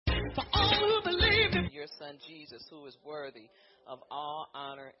your Son, Jesus, who is worthy of all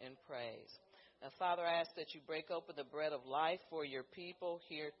honor and praise. Now, Father, I ask that you break open the bread of life for your people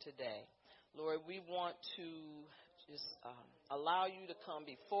here today. Lord, we want to just allow you to come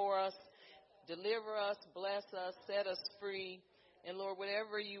before us, deliver us, bless us, set us free. And, Lord,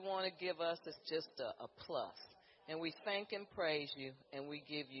 whatever you want to give us is just a plus. And we thank and praise you, and we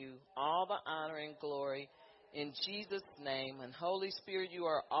give you all the honor and glory in Jesus' name. And, Holy Spirit, you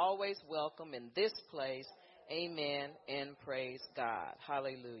are always welcome in this place. Amen, and praise God.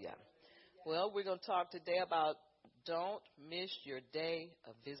 Hallelujah. Well, we're going to talk today about don't miss your day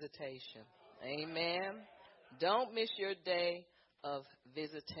of visitation. Amen. Don't miss your day of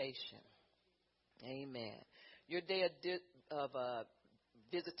visitation. Amen. Your day of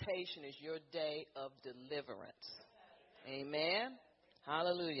visitation is your day of deliverance. Amen.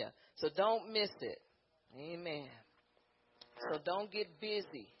 Hallelujah. So don't miss it. Amen. So don't get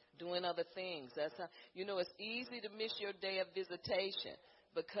busy doing other things. That's how, it's easy to miss your day of visitation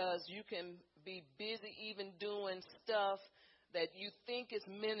because you can be busy even doing stuff that you think is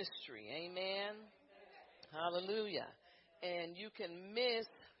ministry. Amen. Hallelujah. And you can miss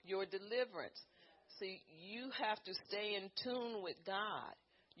your deliverance. See, you have to stay in tune with God.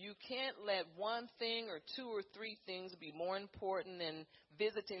 You can't let one thing or two or three things be more important than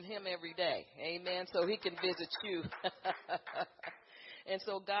visiting him every day. Amen. So he can visit you. And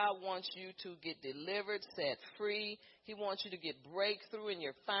so God wants you to get delivered, set free. He wants you to get breakthrough in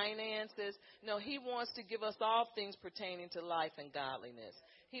your finances. No, he wants to give us all things pertaining to life and godliness.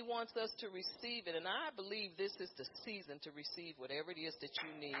 He wants us to receive it. And I believe this is the season to receive whatever it is that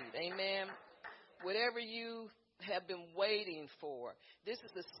you need. Amen. Whatever you have been waiting for, this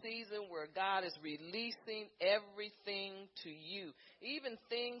is the season where God is releasing everything to you. Even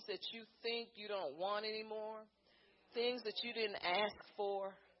things that you think you don't want anymore. Things that you didn't ask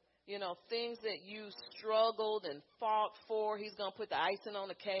for, things that you struggled and fought for. He's going to put the icing on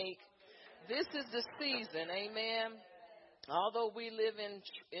the cake. This is the season, amen. Although we live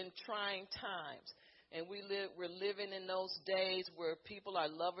in trying times, and we're living in those days where people are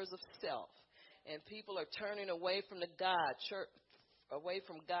lovers of self, and people are turning away from the God, away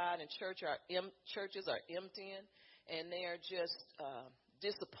from God, and churches are emptying, and they are just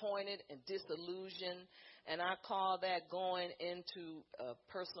disappointed and disillusioned. And I call that going into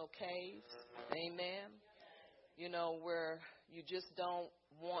personal caves. Amen. Where you just don't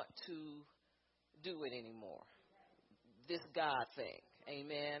want to do it anymore. This God thing.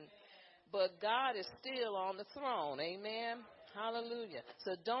 Amen. But God is still on the throne. Amen. Hallelujah.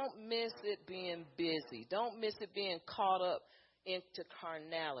 So don't miss it being busy. Don't miss it being caught up into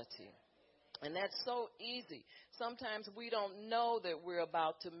carnality. And that's so easy. Sometimes we don't know that we're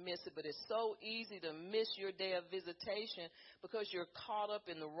about to miss it, but it's so easy to miss your day of visitation because you're caught up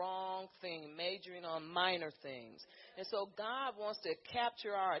in the wrong thing, majoring on minor things. And so God wants to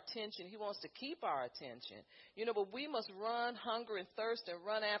capture our attention. He wants to keep our attention. But we must run, hunger, and thirst and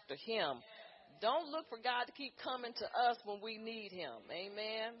run after him. Don't look for God to keep coming to us when we need him.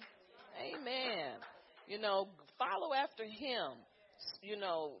 Amen. Amen. Follow after him.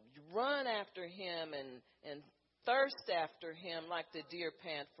 Run after him and thirst after him like the deer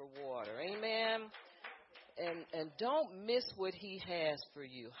pant for water. Amen. And don't miss what he has for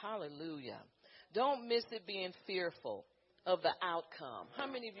you. Hallelujah. Don't miss it being fearful of the outcome. How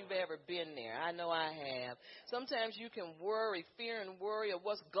many of you have ever been there? I know I have. Sometimes you can worry, fear and worry of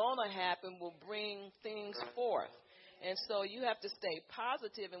what's going to happen will bring things forth. And so you have to stay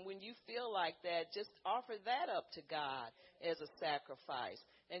positive, and when you feel like that, just offer that up to God as a sacrifice.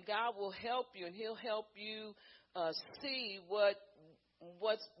 And God will help you, and he'll help you see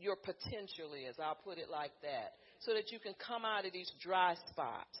what's your potential is. I'll put it like that, so that you can come out of these dry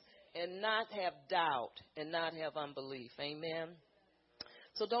spots and not have doubt and not have unbelief. Amen.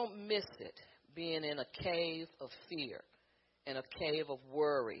 So don't miss it, being in a cave of fear, in a cave of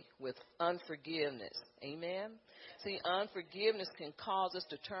worry with unforgiveness. Amen. See, unforgiveness can cause us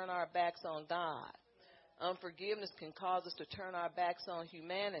to turn our backs on God. Unforgiveness can cause us to turn our backs on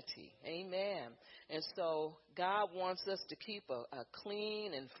humanity. Amen. And so God wants us to keep a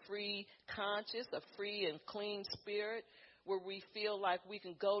clean and free conscience, a free and clean spirit where we feel like we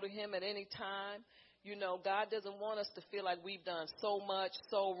can go to him at any time. God doesn't want us to feel like we've done so much,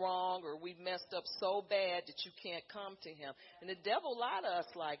 so wrong, or we've messed up so bad that you can't come to him. And the devil lied to us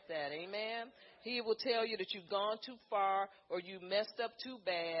like that. Amen. He will tell you that you've gone too far or you messed up too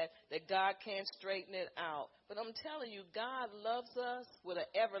bad, that God can't straighten it out. But I'm telling you, God loves us with an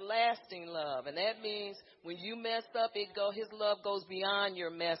everlasting love. And that means when you mess up, his love goes beyond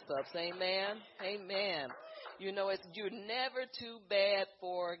your mess ups. Amen. Amen. You're never too bad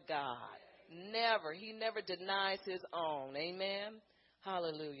for God. Never. He never denies his own. Amen.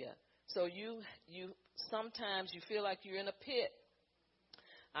 Hallelujah. So you sometimes you feel like you're in a pit.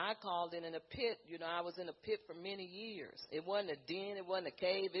 I called it in a pit. You know, I was in a pit for many years. It wasn't a den. It wasn't a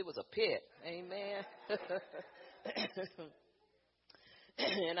cave. It was a pit. Amen.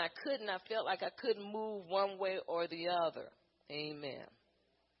 And I felt like I couldn't move one way or the other. Amen.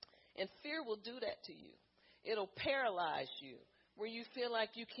 And fear will do that to you. It'll paralyze you where you feel like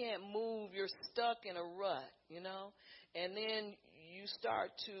you can't move. You're stuck in a rut, you know. And then you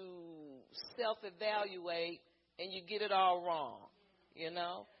start to self-evaluate and you get it all wrong, you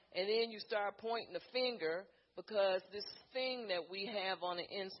know. And then you start pointing the finger because this thing that we have on the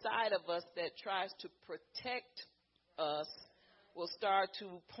inside of us that tries to protect us will start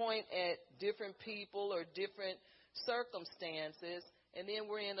to point at different people or different circumstances, and then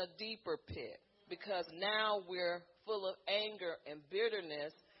we're in a deeper pit because now we're full of anger and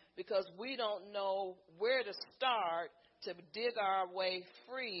bitterness because we don't know where to start to dig our way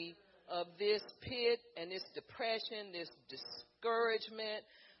free of this pit and this depression, this discouragement.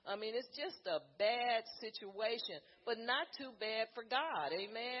 I mean, it's just a bad situation, but not too bad for God.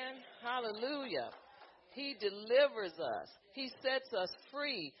 Amen. Hallelujah. He delivers us. He sets us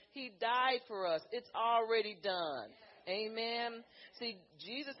free. He died for us. It's already done. Amen. See,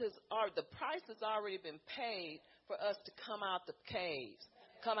 the price has already been paid for us to come out the caves,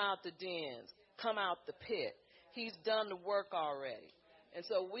 come out the dens, come out the pit. He's done the work already. And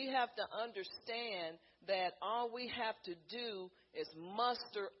so we have to understand that all we have to do is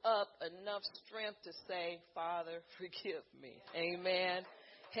muster up enough strength to say, Father, forgive me. Amen.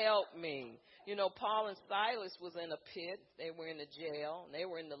 Help me. You know, Paul and Silas was in a pit. They were in a jail, and they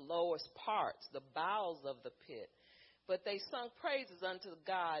were in the lowest parts, the bowels of the pit. But they sung praises unto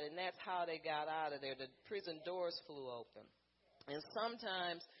God, and that's how they got out of there. The prison doors flew open. And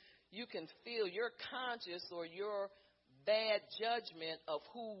sometimes you can feel your conscience or your bad judgment of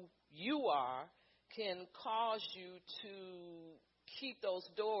who you are can cause you to keep those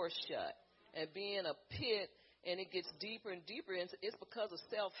doors shut and be in a pit, and it gets deeper and deeper. And it's because of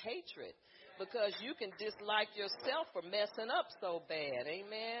self-hatred, because you can dislike yourself for messing up so bad.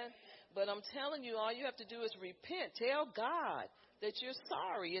 Amen. But I'm telling you, all you have to do is repent. Tell God that you're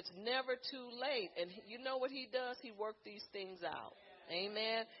sorry. It's never too late. And you know what he does? He works these things out.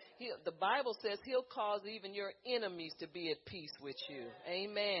 Amen. The Bible says he'll cause even your enemies to be at peace with you.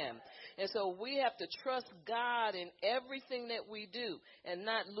 Amen. And so we have to trust God in everything that we do and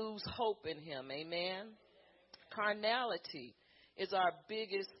not lose hope in him. Amen. Carnality is our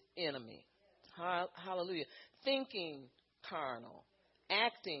biggest enemy. Hallelujah. Thinking carnal,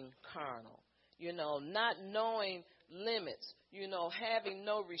 acting carnal, you know, not knowing limits, you know, having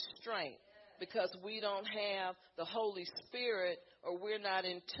no restraint because we don't have the Holy Spirit or we're not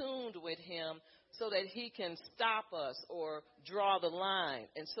in tune with him so that he can stop us or draw the line.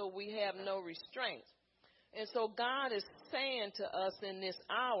 And so we have no restraint. And so God is saying to us in this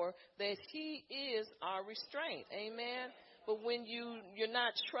hour that he is our restraint. Amen. But when you're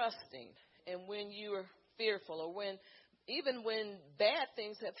not trusting and when you're fearful or even when bad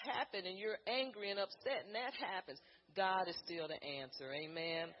things have happened and you're angry and upset and that happens, God is still the answer.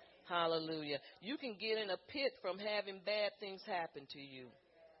 Amen. Hallelujah. You can get in a pit from having bad things happen to you.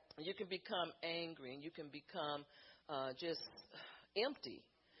 You can become angry and you can become just empty.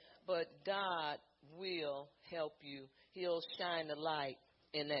 But God will help you. He'll shine the light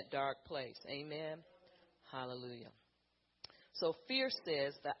in that dark place. Amen. Hallelujah. So fear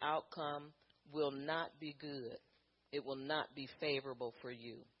says the outcome will not be good. It will not be favorable for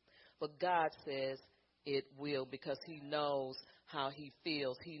you. But God says it will because he knows how he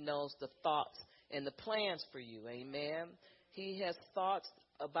feels. He knows the thoughts and the plans for you. Amen. He has thoughts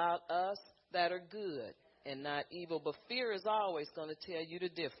about us that are good and not evil. But fear is always going to tell you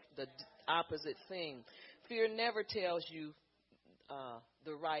the opposite thing. Fear never tells you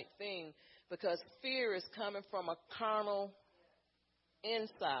the right thing because fear is coming from a carnal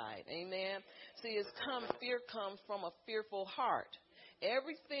inside. Amen. See, fear comes from a fearful heart.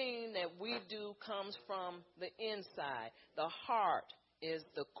 Everything that we do comes from the inside. The heart is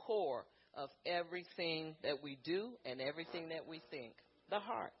the core of everything that we do and everything that we think. The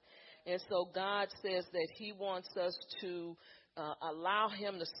heart. And so God says that he wants us to allow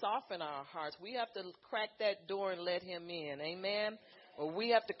him to soften our hearts. We have to crack that door and let him in. Amen. Or we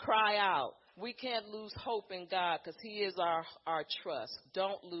have to cry out. We can't lose hope in God because he is our trust.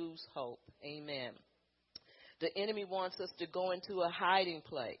 Don't lose hope. Amen. The enemy wants us to go into a hiding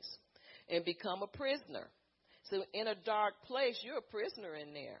place and become a prisoner. So in a dark place, you're a prisoner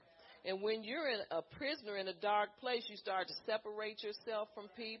in there. And when you're a prisoner in a dark place, you start to separate yourself from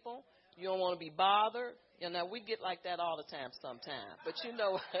people. You don't want to be bothered. We get like that all the time sometimes. But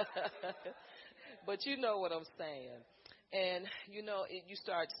but you know what I'm saying. And, you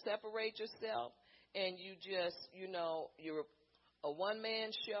start to separate yourself and you just, you're a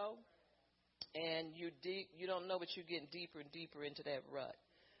one-man show and you don't know, but you're getting deeper and deeper into that rut,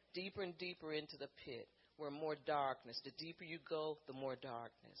 deeper and deeper into the pit where more darkness. The deeper you go, the more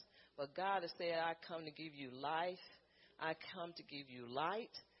darkness. But God has said, I come to give you life. I come to give you light.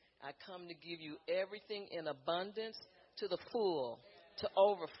 I come to give you everything in abundance to the full, to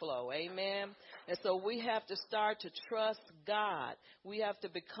overflow. Amen. And so we have to start to trust God. We have to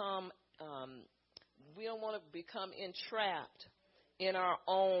become, we don't want to become entrapped in our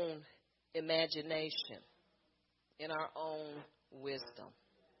own imagination, in our own wisdom.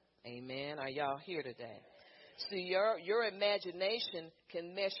 Amen. Are y'all here today? See, your imagination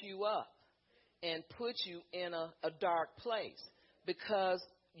can mess you up and put you in a dark place because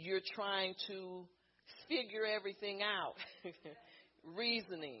you're trying to figure everything out,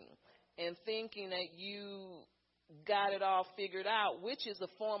 reasoning and thinking that you got it all figured out, which is a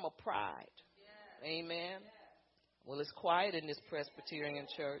form of pride. Amen. Well, it's quiet in this Presbyterian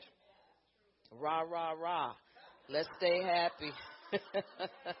church. Rah, rah, rah. Let's stay happy.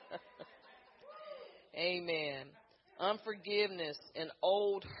 Amen. Unforgiveness and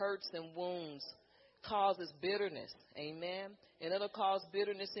old hurts and wounds causes bitterness. Amen. And it'll cause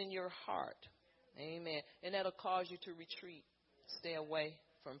bitterness in your heart. Amen. And that'll cause you to retreat, stay away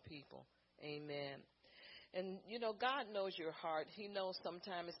from people. Amen. And, God knows your heart. He knows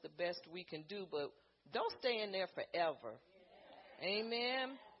sometimes it's the best we can do, but don't stay in there forever.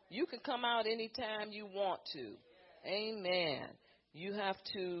 Amen. You can come out anytime you want to. Amen. You have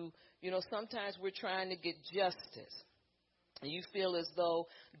to, sometimes we're trying to get justice. And you feel as though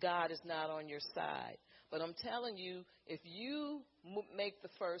God is not on your side. But I'm telling you, if you make the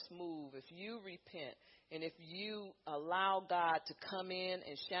first move, if you repent, and if you allow God to come in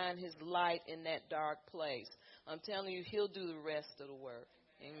and shine his light in that dark place, I'm telling you, he'll do the rest of the work.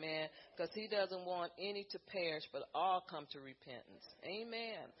 Amen. Because he doesn't want any to perish, but all come to repentance.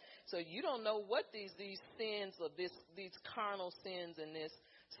 Amen. So you don't know what these sins of these carnal sins and this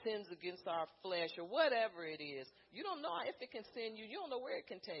sins against our flesh or whatever it is. You don't know if it can send you. You don't know where it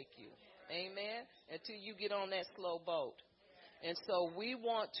can take you. Amen. Until you get on that slow boat. And so we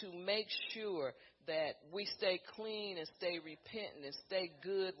want to make sure that we stay clean and stay repentant and stay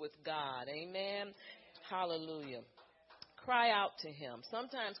good with God. Amen. Hallelujah. Cry out to him.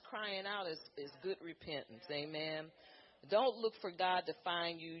 Sometimes crying out is good repentance. Amen. Don't look for God to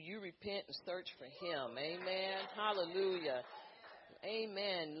find you. You repent and search for him. Amen. Hallelujah.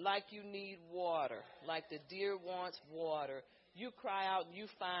 Amen. Like you need water, like the deer wants water. You cry out and you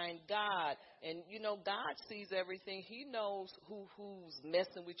find God. And, God sees everything. He knows who's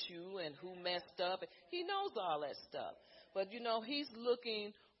messing with you and who messed up. He knows all that stuff. But, he's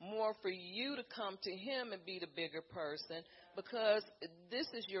looking more for you to come to him and be the bigger person because this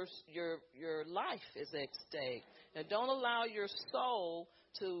is your life is at stake. And don't allow your soul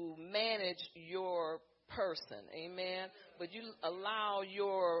to manage your person. Amen. But you allow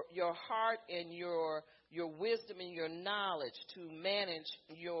your heart and your wisdom and your knowledge to manage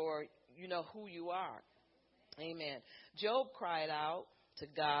your, who you are. Amen. Job cried out to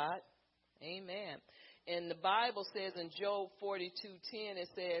God. Amen. And the Bible says in Job 42:10, it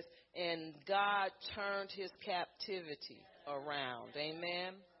says, and God turned his captivity around.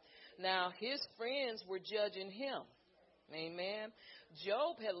 Amen. Now, his friends were judging him. Amen.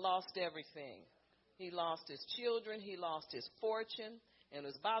 Job had lost everything. He lost his children. He lost his fortune and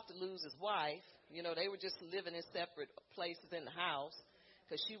was about to lose his wife. They were just living in separate places in the house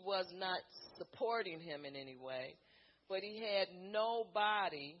because she was not supporting him in any way. But he had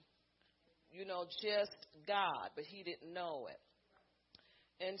nobody, just God, but he didn't know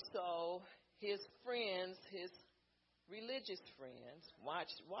it. And so his friends, his religious friends,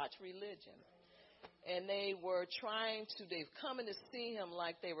 watch religion. And they've coming to see him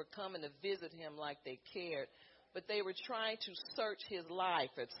like they were coming to visit him like they cared. But they were trying to search his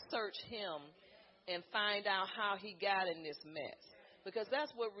life and search him and find out how he got in this mess. Because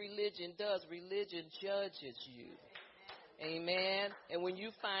that's what religion does. Religion judges you. Amen. And when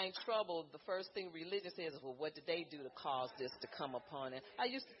you find trouble, the first thing religion says is, well, what did they do to cause this to come upon it? I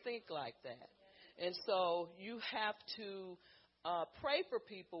used to think like that. And so you have to pray for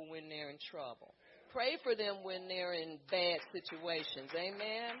people when they're in trouble. Pray for them when they're in bad situations.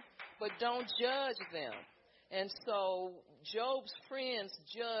 Amen. But don't judge them. And so Job's friends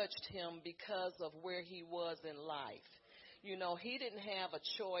judged him because of where he was in life. He didn't have a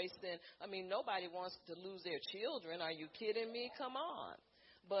choice. And, nobody wants to lose their children. Are you kidding me? Come on.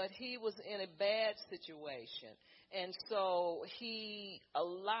 but he was in a bad situation. And so he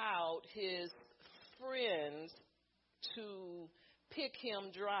allowed his friends to pick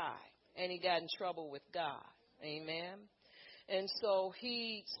him dry, and he got in trouble with God. Amen. And so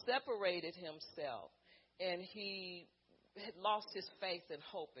he separated himself, and he had lost his faith and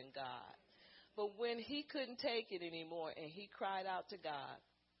hope in God. But when he couldn't take it anymore and he cried out to God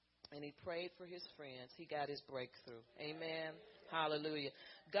and he prayed for his friends, he got his breakthrough. Amen. Hallelujah.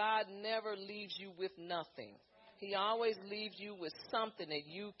 God never leaves you with nothing. He always leaves you with something that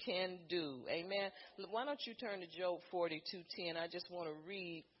you can do. Amen. Why don't you turn to Job 42:10? I just want to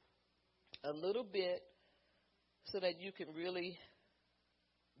read a little bit so that you can really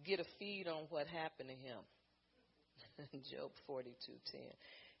get a feed on what happened to him. Job 42:10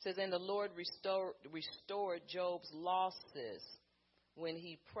 says, and the Lord restored Job's losses when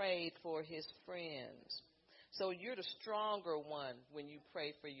he prayed for his friends. So you're the stronger one when you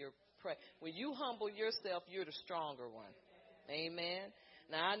pray for your pray. When you humble yourself, you're the stronger one. Amen.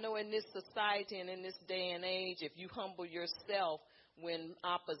 Now, I know in this society and in this day and age, if you humble yourself when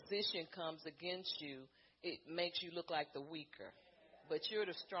opposition comes against you, it makes you look like the weaker. But you're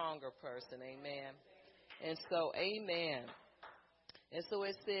the stronger person. Amen. And so, amen. And so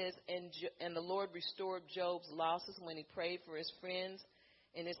it says, and the Lord restored Job's losses when he prayed for his friends.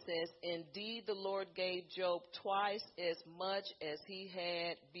 And it says, indeed, the Lord gave Job twice as much as he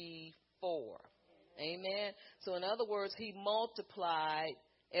had before. Amen. So in other words, he multiplied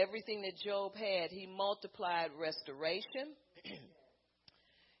everything that Job had. He multiplied restoration.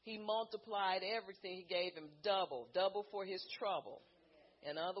 He multiplied everything. He gave him double for his trouble.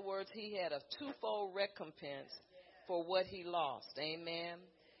 In other words, he had a twofold recompense for what he lost. Amen.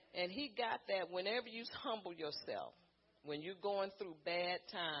 And he got that whenever you humble yourself, when you're going through bad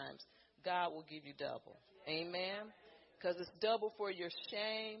times, God will give you double. Amen. Because it's double for your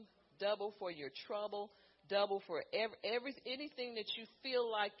shame, double for your trouble, double for anything that you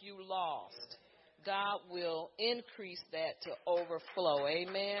feel like you lost. God will increase that to overflow.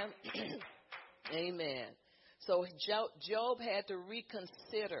 Amen. Amen. So Job had to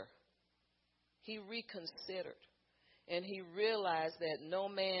reconsider. He reconsidered. And he realized that no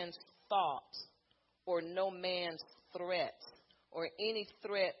man's thoughts or no man's threats or any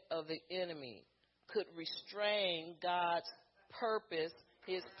threat of the enemy could restrain God's purpose,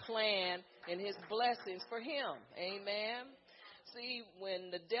 his plan, and his blessings for him. Amen. See,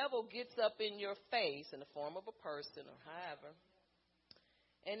 when the devil gets up in your face in the form of a person or however,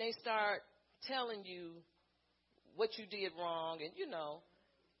 and they start telling you what you did wrong and,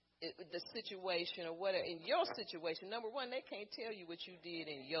 the situation or whatever, in your situation, number one, they can't tell you what you did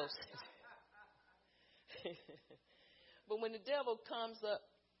in your situation. But when the devil comes up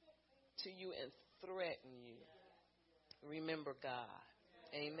to you and threaten you, remember God.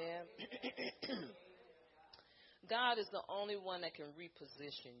 Amen. God is the only one that can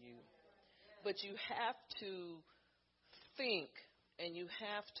reposition you. But you have to think and you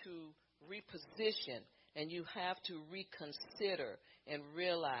have to reposition and you have to reconsider and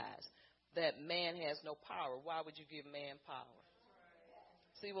realize that man has no power. Why would you give man power?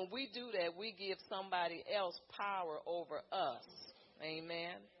 See, when we do that, we give somebody else power over us.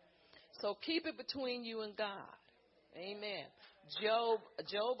 Amen. So keep it between you and God. Amen.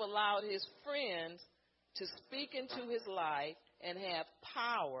 Job allowed his friends to speak into his life and have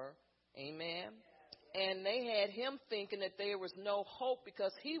power. Amen. And they had him thinking that there was no hope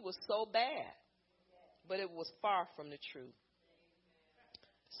because he was so bad. But it was far from the truth.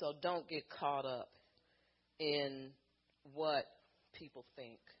 So don't get caught up in what people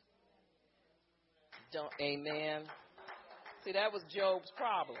think. Amen. See, that was Job's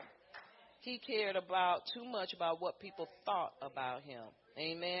problem. He cared too much about what people thought about him.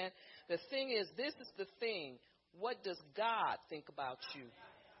 Amen. The thing is, this is the thing. What does God think about you?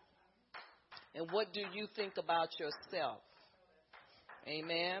 And what do you think about yourself?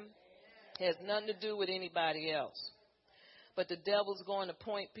 Amen. It has nothing to do with anybody else. But the devil's going to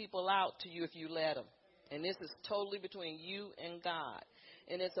point people out to you if you let him. And this is totally between you and God.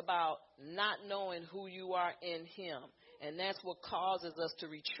 And it's about not knowing who you are in him. And that's what causes us to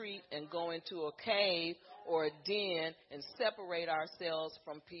retreat and go into a cave or a den and separate ourselves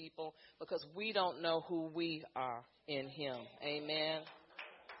from people because we don't know who we are in him. Amen.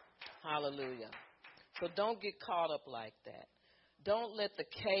 Hallelujah. So don't get caught up like that. Don't let the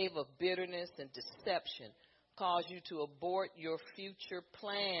cave of bitterness and deception cause you to abort your future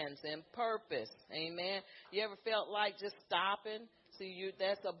plans and purpose. Amen. You ever felt like just stopping? See,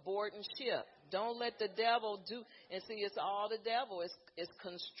 that's aborting ship. Don't let the devil do. And see, it's all the devil. It's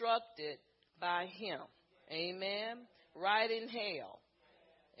constructed by him. Amen. Right in hell.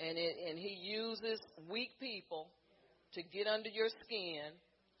 And he uses weak people to get under your skin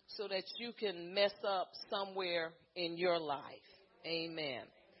so that you can mess up somewhere in your life. Amen.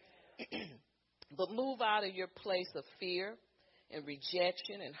 But move out of your place of fear and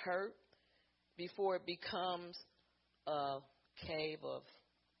rejection and hurt before it becomes a cave of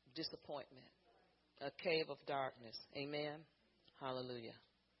disappointment, a cave of darkness. Amen. Hallelujah.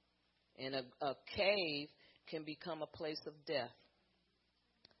 And a cave can become a place of death,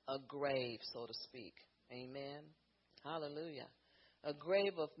 a grave, so to speak. Amen. Hallelujah. A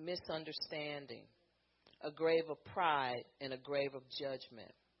grave of misunderstanding, a grave of pride, and a grave of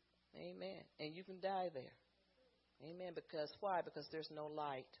judgment. Amen. And you can die there. Amen. Because why? Because there's no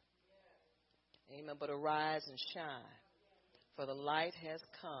light. Amen. But arise and shine, for the light has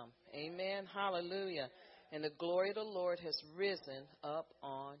come. Amen. Hallelujah. And the glory of the Lord has risen up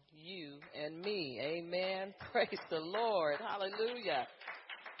on you and me. Amen. Praise the Lord. Hallelujah.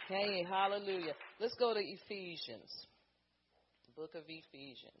 Hey, hallelujah. Let's go to Ephesians, the book of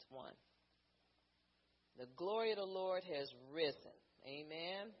Ephesians 1. The glory of the Lord has risen.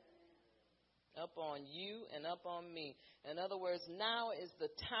 Amen. Up on you and up on me. In other words, now is the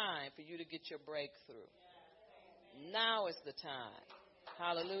time for you to get your breakthrough. Now is the time.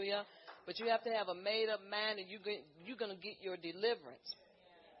 Hallelujah. But you have to have a made-up mind, and you're going to get your deliverance.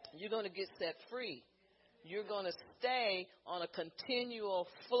 You're going to get set free. You're going to stay on a continual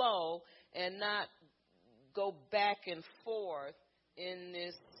flow and not go back and forth in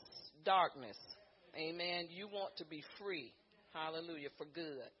this darkness. Amen. You want to be free. Hallelujah. For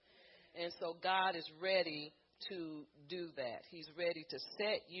good. And so God is ready to do that. He's ready to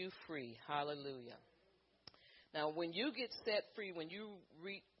set you free. Hallelujah. Now, when you get set free, when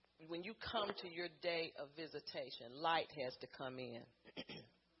you come to your day of visitation, light has to come in.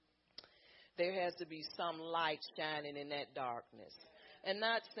 There has to be some light shining in that darkness. And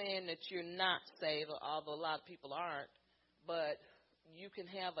not saying that you're not saved, although a lot of people aren't, but you can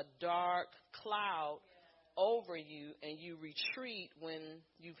have a dark cloud over you and you retreat when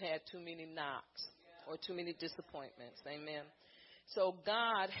you've had too many knocks or too many disappointments. Amen. So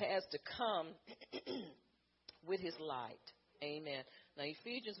God has to come with his light. Amen. Now,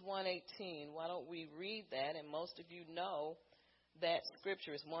 Ephesians 1:18, why don't we read that? And most of you know that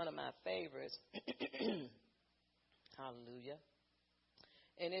scripture is one of my favorites. Hallelujah.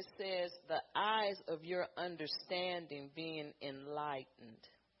 And it says, the eyes of your understanding being enlightened,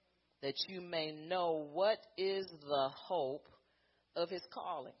 that you may know what is the hope of his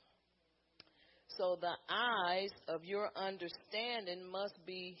calling. So the eyes of your understanding must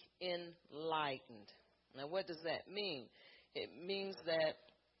be enlightened. Now, what does that mean? It means that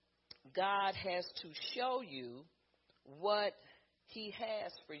God has to show you what he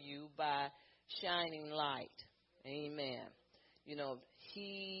has for you by shining light. Amen. You know,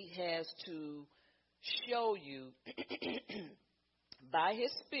 he has to show you by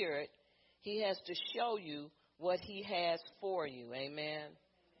his Spirit, he has to show you what he has for you. Amen.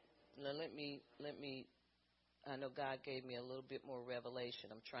 Now let me, I know God gave me a little bit more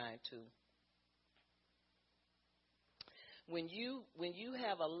revelation. I'm trying to. When you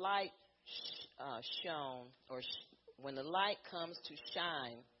have a light shown, or when the light comes to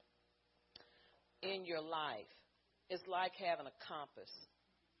shine in your life, it's like having a compass.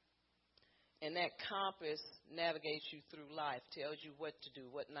 And that compass navigates you through life, tells you what to do,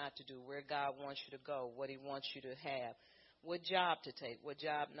 what not to do, where God wants you to go, what he wants you to have, what job to take, what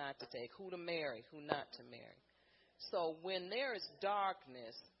job not to take, who to marry, who not to marry. So when there is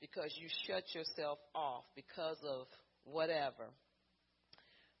darkness because you shut yourself off because of whatever,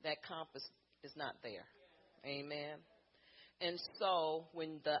 that compass is not there. Amen. And so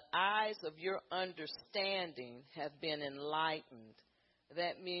when the eyes of your understanding have been enlightened,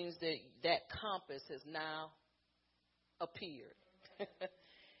 that means that that compass has now appeared.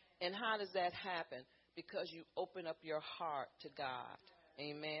 And how does that happen? Because you open up your heart to God.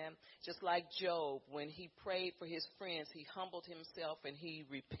 Amen. Just like Job, when he prayed for his friends, he humbled himself and he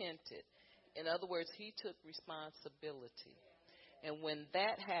repented. In other words, he took responsibility. And when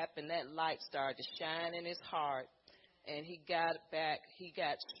that happened, that light started to shine in his heart, and he got back, he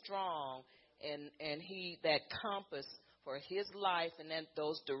got strong, and he, that compass for his life and then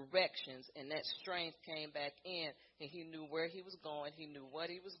those directions and that strength came back in, and he knew where he was going, he knew what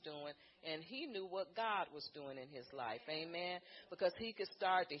he was doing, and he knew what God was doing in his life. Amen. Because he could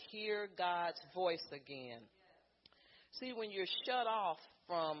start to hear God's voice again. See, when you're shut off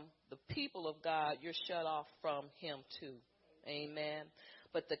from the people of God, you're shut off from him too. Amen.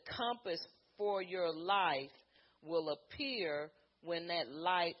 But the compass for your life will appear when that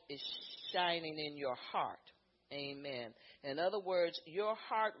light is shining in your heart. Amen. In other words, your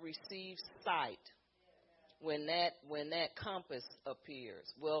heart receives sight when that compass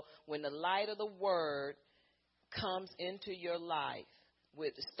appears. Well, when the light of the word comes into your life,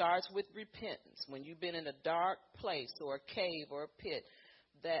 it starts with repentance. When you've been in a dark place or a cave or a pit,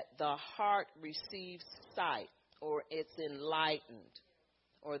 that the heart receives sight, or it's enlightened,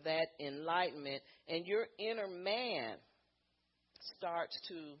 or that enlightenment, and your inner man starts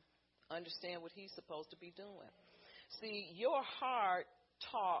to understand what he's supposed to be doing. See, your heart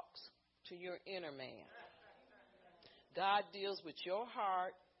talks to your inner man. God deals with your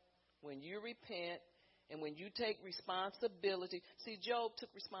heart when you repent and when you take responsibility. See, Job took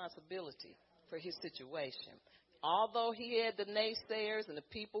responsibility for his situation. Although he had the naysayers and the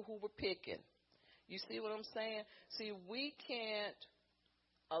people who were picking. You see what I'm saying? See, we can't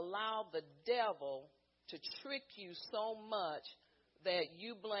allow the devil to trick you so much that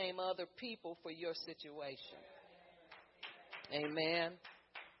you blame other people for your situation. Amen.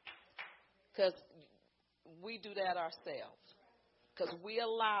 Because we do that ourselves. Because we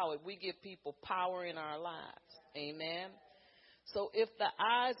allow it. We give people power in our lives. Amen. So if the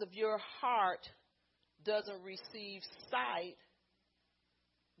eyes of your heart doesn't receive sight,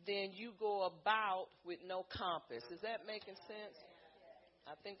 then you go about with no compass. Is that making sense?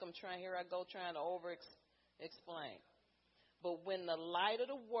 I think trying to over-explain. But when the light of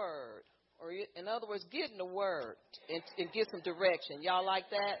the word, or in other words, get in the word and get some direction. Y'all like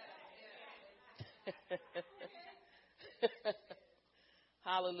that?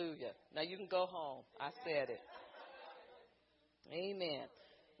 Hallelujah. Now you can go home. I said it. Amen.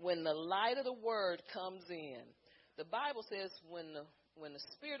 When the light of the word comes in, the Bible says when the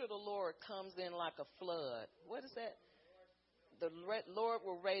Spirit of the Lord comes in like a flood, what is that? The Lord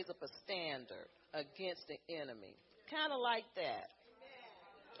will raise up a standard against the enemy. Kind of like that.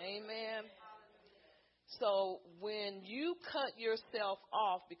 Amen. So when you cut yourself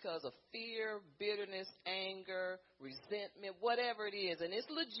off because of fear, bitterness, anger, resentment, whatever it is, and it's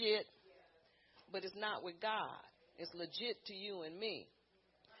legit, but it's not with God. It's legit to you and me.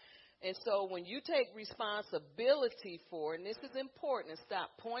 And so when you take responsibility for it, and this is important, and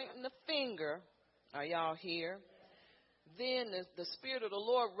stop pointing the finger, are y'all here? Then the Spirit of the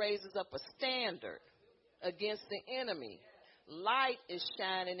Lord raises up a standard against the enemy. Light is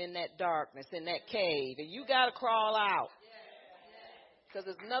shining in that darkness, in that cave, and you got to crawl out because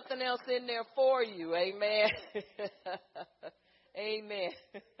there's nothing else in there for you. Amen. Amen.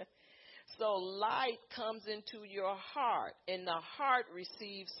 So light comes into your heart, and the heart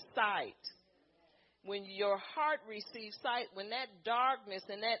receives sight. When your heart receives sight, when that darkness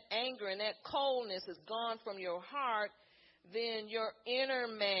and that anger and that coldness is gone from your heart, then your inner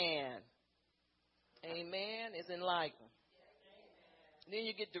man, amen, is enlightened. Then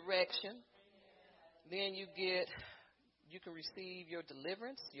you get direction. Then you can receive your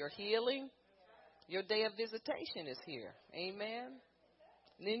deliverance, your healing. Your day of visitation is here. Amen.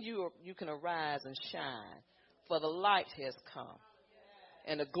 Then you can arise and shine, for the light has come,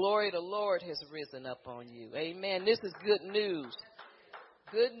 and the glory of the Lord has risen up on you. Amen. This is good news.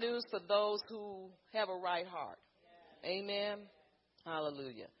 Good news for those who have a right heart. Amen.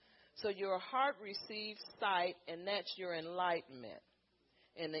 Hallelujah. So your heart receives sight, and that's your enlightenment.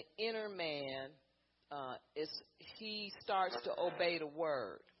 And the inner man, he starts to obey the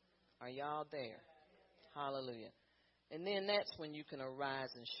word. Are y'all there? Hallelujah. And then that's when you can arise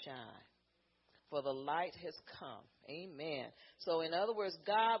and shine. For the light has come. Amen. So in other words,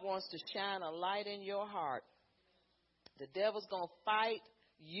 God wants to shine a light in your heart. The devil's going to fight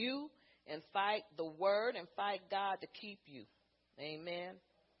you and fight the word and fight God to keep you. Amen.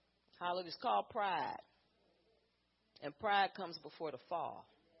 Hallelujah. It's called pride. And pride comes before the fall.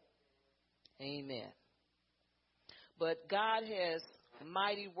 Amen. But God has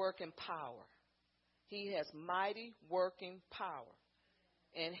mighty working power. He has mighty working power.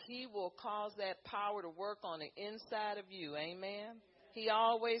 And he will cause that power to work on the inside of you. Amen. He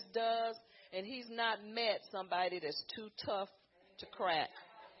always does. And he's not met somebody that's too tough to crack.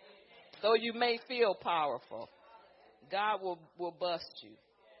 Though you may feel powerful, God will bust you.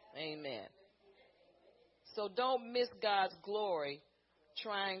 Amen. So don't miss God's glory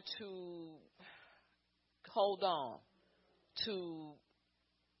trying to hold on to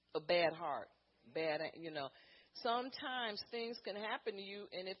a bad heart. Sometimes things can happen to you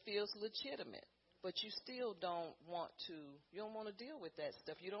and it feels legitimate, but you still don't want to deal with that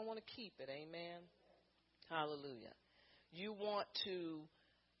stuff. You don't want to keep it. Amen. Hallelujah. You want to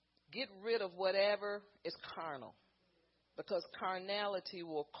get rid of whatever is carnal, because carnality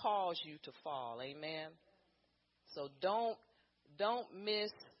will cause you to fall. Amen. So don't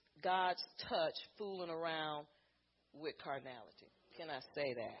miss God's touch fooling around with carnality. Can I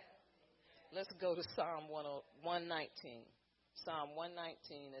say that? Let's go to Psalm 119. Psalm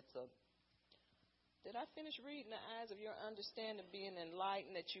 119, did I finish reading? The eyes of your understanding being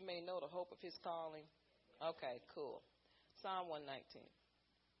enlightened, that you may know the hope of his calling. Okay, cool. Psalm 119.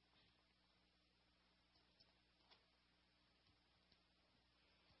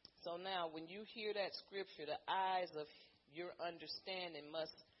 So now, when you hear that scripture, the eyes of your understanding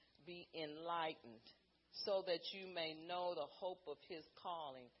must be enlightened, so that you may know the hope of his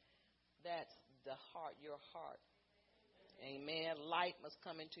calling. That's the heart, your heart. Amen. Light must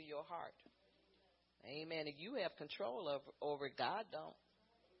come into your heart. Amen. If you have control over it, God don't.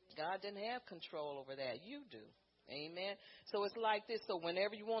 God didn't have control over that. You do. Amen. So it's like this. So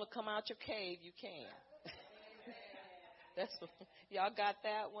whenever you want to come out your cave, you can. That's what, y'all got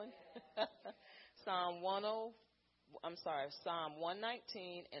that one? Psalm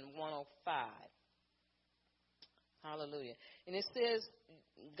 119 and 105. Hallelujah. And it says,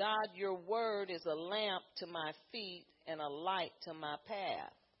 God, your word is a lamp to my feet and a light to my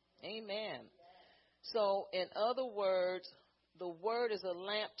path. Amen. So, in other words, the word is a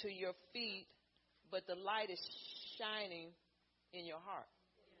lamp to your feet, but the light is shining in your heart.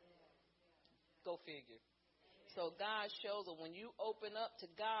 Go figure. So, God shows that when you open up to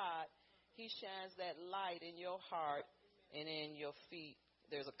God, he shines that light in your heart and in your feet.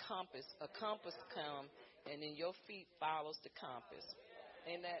 There's a compass. A compass comes, and then your feet follows the compass.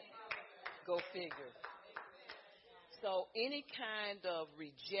 Ain't that? Go figure. So any kind of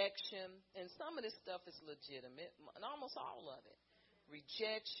rejection, and some of this stuff is legitimate, and almost all of it.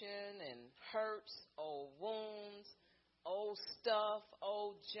 Rejection and hurts, old wounds, old stuff,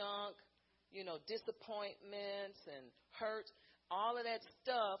 old junk, disappointments and hurts, all of that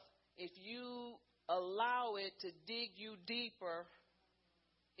stuff, if you allow it to dig you deeper,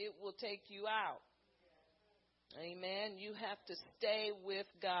 it will take you out. Amen. You have to stay with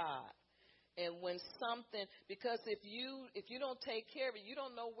God. And when something, because if you don't take care of it, you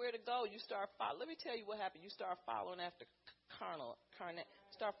don't know where to go. You start following. Let me tell you what happened. You start following after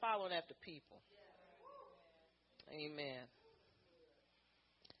start following after people. Amen.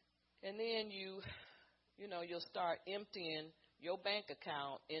 And then you'll start emptying your bank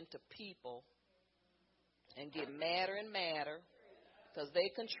account into people and get madder and madder because they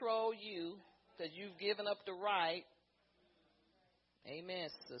control you because you've given up the right. Amen,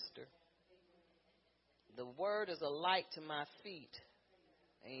 sister. The word is a light to my feet.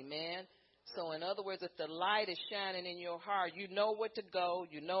 Amen. So in other words, if the light is shining in your heart, you know what to go,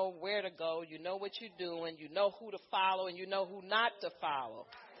 you know where to go, you know what you're doing, you know who to follow, and you know who not to follow.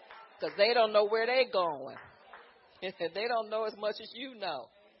 Because they don't know where they're going. They don't know as much as you know.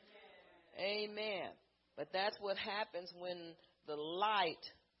 Amen. But that's what happens when the light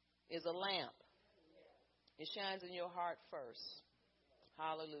is a lamp. It shines in your heart first.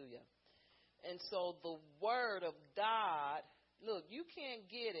 Hallelujah. And so the word of God, look, you can't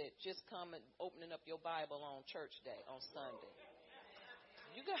get it just coming, opening up your Bible on church day, on Sunday.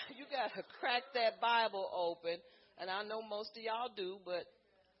 You got to crack that Bible open, and I know most of y'all do, but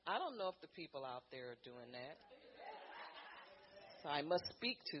I don't know if the people out there are doing that. So I must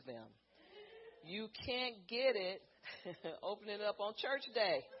speak to them. You can't get it opening it up on church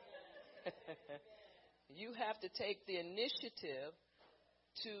day. You have to take the initiative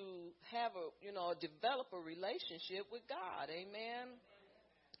to have develop a relationship with God. Amen.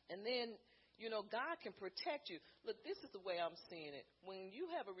 And then, God can protect you. Look, this is the way I'm seeing it. When you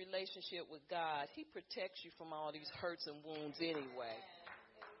have a relationship with God, he protects you from all these hurts and wounds anyway.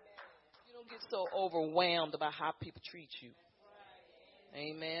 You don't get so overwhelmed about how people treat you.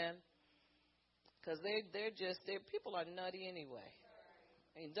 Amen. Because people are nutty anyway.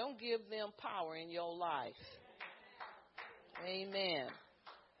 And don't give them power in your life. Amen.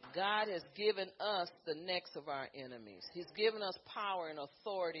 God has given us the necks of our enemies. He's given us power and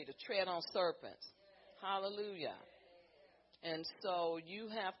authority to tread on serpents. Hallelujah. And so you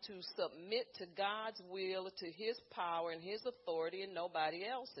have to submit to God's will, to his power and his authority, and nobody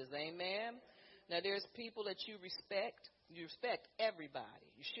else's. Amen. Now, there's people that you respect. You respect everybody.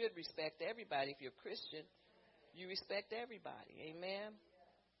 You should respect everybody. If you're a Christian, you respect everybody. Amen.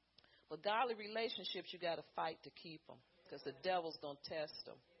 But godly relationships, you got to fight to keep them because the devil's going to test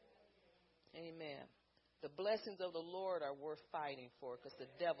them. Amen. The blessings of the Lord are worth fighting for because the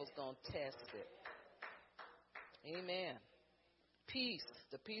devil's going to test it. Amen. Peace.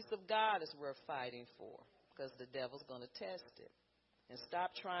 The peace of God is worth fighting for because the devil's going to test it. And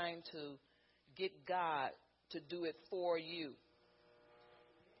stop trying to get God to do it for you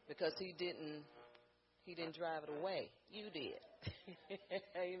because he didn't drive it away. You did.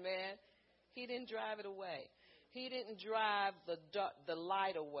 Amen. He didn't drive it away. He didn't drive the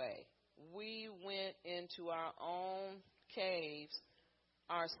light away. We went into our own caves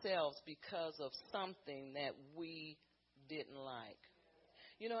ourselves because of something that we didn't like.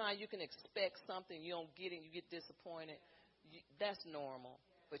 You know how you can expect something, you don't get it, you get disappointed? That's normal.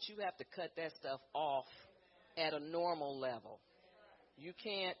 But you have to cut that stuff off at a normal level. You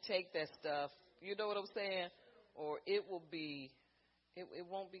can't take that stuff, you know what I'm saying? Or it won't be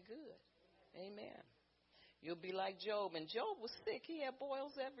good. Amen. You'll be like Job. And Job was sick. He had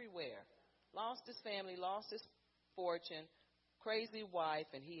boils everywhere. Lost his family, lost his fortune, crazy wife,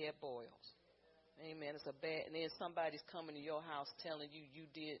 and he had boils. Amen. It's a bad, and then somebody's coming to your house telling you you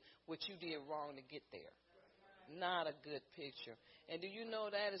did what you did wrong to get there. Not a good picture. And do you know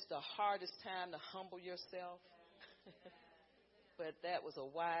that is the hardest time to humble yourself? But that was a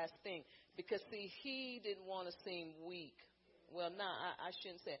wise thing. Because, see, he didn't want to seem weak. Well, no, I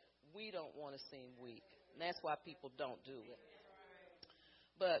shouldn't say it. We don't want to seem weak. And that's why people don't do it.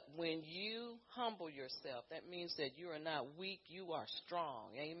 But when you humble yourself, that means that you are not weak, you are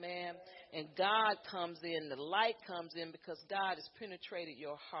strong. Amen. And God comes in, the light comes in because God has penetrated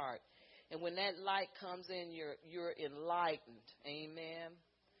your heart. And when that light comes in, you're enlightened. Amen.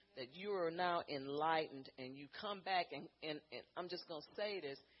 That you are now enlightened and you come back and I'm just going to say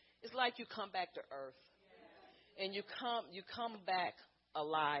this. It's like you come back to earth. And you come back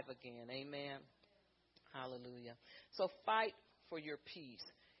alive again. Amen. Hallelujah. So fight for your peace.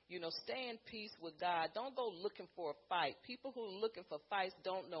 You know, stay in peace with God. Don't go looking for a fight. People who are looking for fights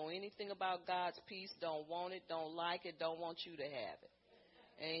don't know anything about God's peace, don't want it, don't like it, don't want you to have it.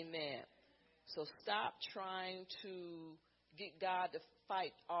 Amen. So stop trying to get God to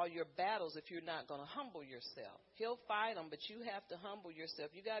fight all your battles if you're not going to humble yourself. He'll fight them, but you have to humble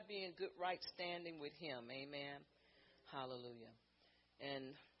yourself. You got to be in good right standing with him. Amen. Hallelujah.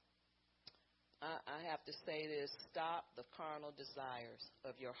 And I have to say this, stop the carnal desires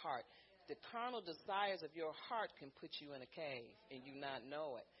of your heart. The carnal desires of your heart can put you in a cave and you not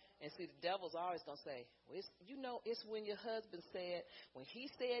know it. And see, the devil's always going to say, well, it's when your husband said, when he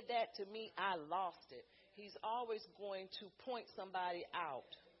said that to me, I lost it. He's always going to point somebody out.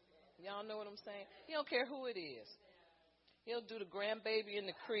 Y'all know what I'm saying? He don't care who it is. He'll do the grandbaby in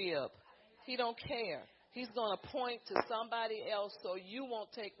the crib. He don't care. He's going to point to somebody else so you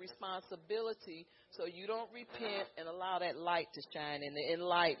won't take responsibility, so you don't repent and allow that light to shine in the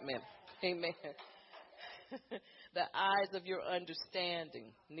enlightenment. Amen. The eyes of your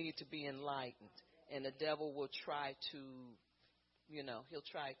understanding need to be enlightened. And the devil will try to, he'll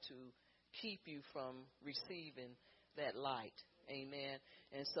try to keep you from receiving that light. Amen.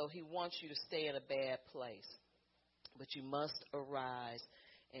 And so he wants you to stay in a bad place. But you must arise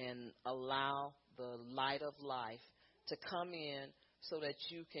and allow the light of life to come in so that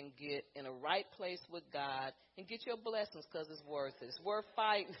you can get in a right place with God and get your blessings because it's worth it. It's worth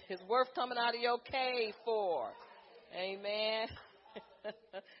fighting. It's worth coming out of your cave for. Amen.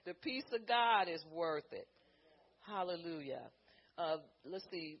 The peace of God is worth it. Hallelujah. Let's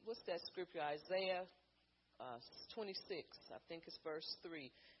see. What's that scripture? Isaiah 26. I think it's verse 3.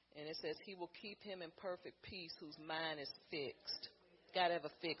 And it says, he will keep him in perfect peace whose mind is fixed. Got to have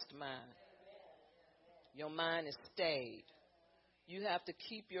a fixed mind. Your mind is stayed. You have to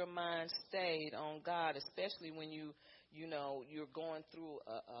keep your mind stayed on God, especially when you're going through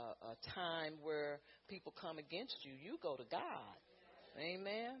a time where people come against you. You go to God.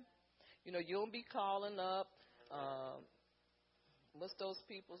 Amen. You don't be calling up, what's those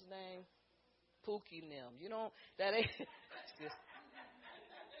people's name? Pookie and them. That ain't,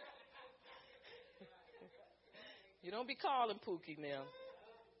 you don't be calling Pookie and them.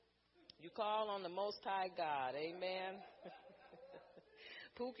 You call on the Most High God. Amen.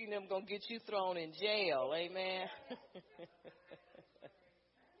 Pookie and them going to get you thrown in jail. Amen.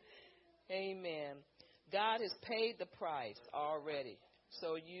 Amen. God has paid the price already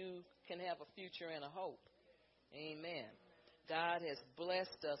so you can have a future and a hope. Amen. God has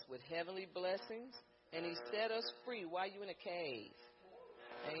blessed us with heavenly blessings, and he set us free while you're in a cave.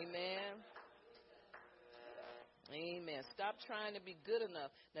 Amen. Amen. Stop trying to be good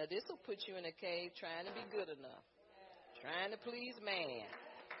enough. Now, this will put you in a cave trying to be good enough. Trying to please man.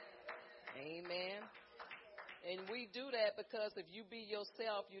 Amen. And we do that because if you be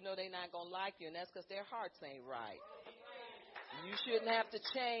yourself, they're not going to like you, and that's because their hearts ain't right. You shouldn't have to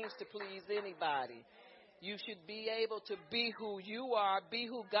change to please anybody. You should be able to be who you are, be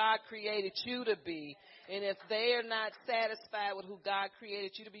who God created you to be. And if they are not satisfied with who God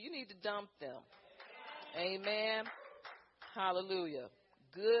created you to be, you need to dump them. Amen. Hallelujah.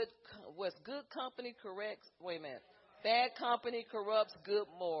 What's good company corrects? Wait a minute. Bad company corrupts good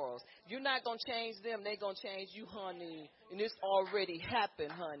morals. You're not going to change them. They're going to change you, honey. And it's already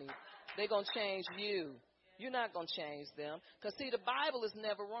happened, honey. They're going to change you. You're not going to change them. Because, see, the Bible is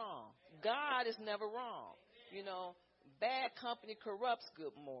never wrong. God is never wrong. You know, bad company corrupts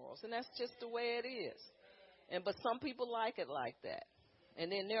good morals. And that's just the way it is. But some people like it like that.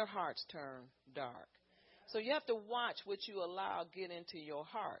 And then their hearts turn dark. So you have to watch what you allow get into your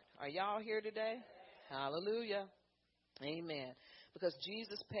heart. Are y'all here today? Hallelujah. Amen. Because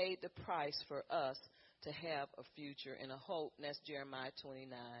Jesus paid the price for us to have a future and a hope. And that's Jeremiah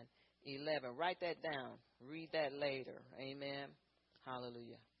 29:11. Write that down. Read that later. Amen.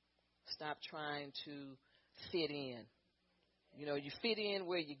 Hallelujah. Stop trying to fit in. You know, you fit in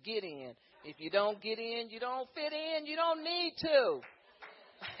where you get in. If you don't get in, you don't fit in. You don't need to.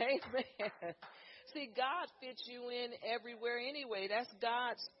 Amen. See, God fits you in everywhere anyway. That's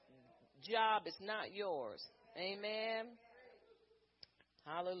God's job. It's not yours. Amen.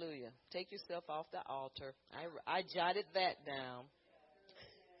 Hallelujah. Take yourself off the altar. I jotted that down.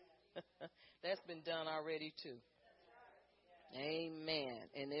 That's been done already too. Amen.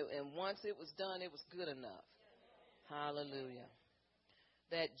 And once it was done, it was good enough. Hallelujah.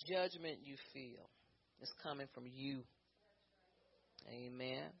 That judgment you feel is coming from you.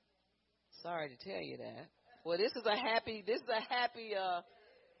 Amen. Sorry to tell you that. Well, it's a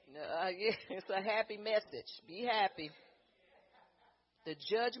happy message. Be happy. The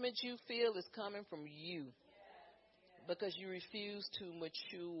judgment you feel is coming from you because you refuse to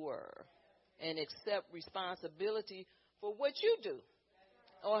mature and accept responsibility for what you do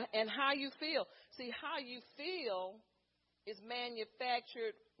and how you feel. See, how you feel is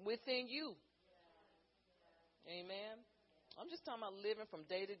manufactured within you. Amen. I'm just talking about living from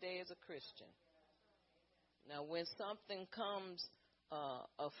day to day as a Christian. Now, when something comes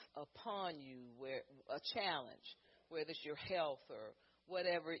upon you, where a challenge, whether it's your health or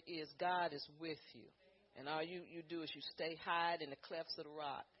whatever it is, God is with you. And all you do is you hide in the clefts of the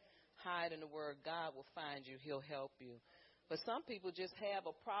rock. Hide in the word. God will find you. He'll help you. But some people just have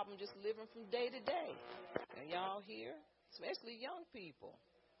a problem just living from day to day. And y'all here, especially young people,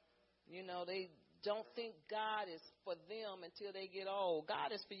 you know, they don't think God is for them until they get old.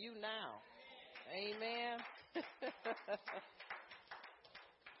 God is for you now. Amen.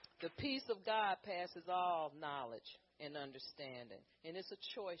 The peace of God passes all knowledge and understanding. And it's a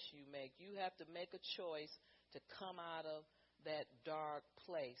choice you make. You have to make a choice to come out of that dark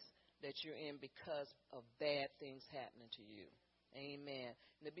place that you're in because of bad things happening to you. Amen.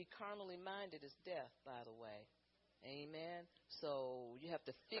 And to be carnally minded is death, by the way. Amen. So you have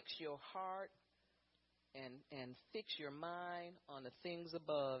to fix your heart and fix your mind on the things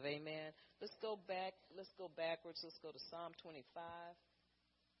above. Amen. Let's go back. Let's go backwards. Let's go to Psalm 25,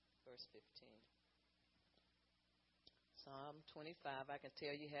 verse 15. Psalm 25. I can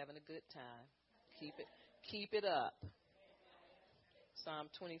tell you're having a good time. Keep it up. Psalm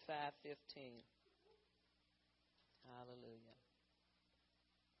 25:15. Hallelujah.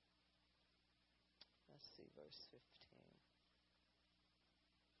 Let's see, verse 15.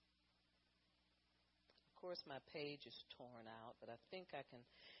 Of course, my page is torn out, but I think I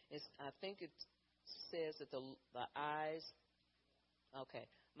think it says that the eyes. Okay,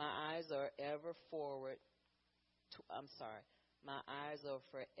 my eyes are ever forward. My eyes are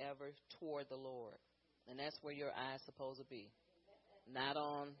forever toward the Lord, and that's where your eyes supposed to be. Not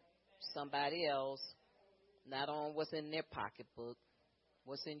on somebody else, not on what's in their pocketbook,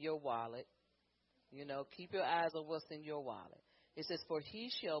 what's in your wallet. You know, keep your eyes on what's in your wallet. It says, for he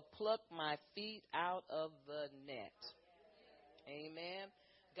shall pluck my feet out of the net. Amen.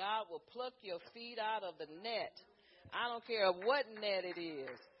 God will pluck your feet out of the net. I don't care what net it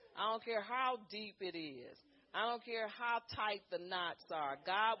is. I don't care how deep it is. I don't care how tight the knots are.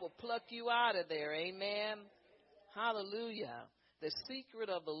 God will pluck you out of there. Amen. Hallelujah. The secret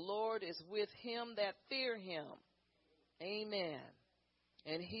of the Lord is with him that fear him. Amen.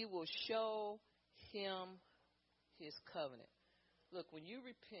 And he will show him his covenant. Look, when you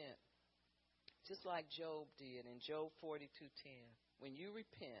repent, just like Job did in Job 42:10, when you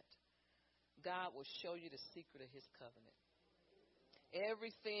repent, God will show you the secret of his covenant.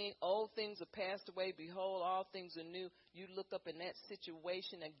 Everything, old things are passed away. Behold, all things are new. You look up in that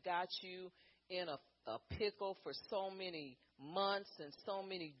situation that got you in a pickle for so many months and so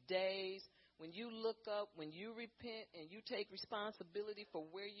many days. When you look up, when you repent and you take responsibility for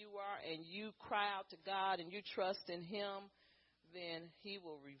where you are and you cry out to God and you trust in him, then he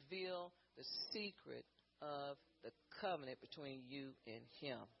will reveal the secret of the covenant between you and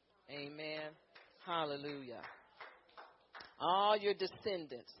him. Amen. Hallelujah. All your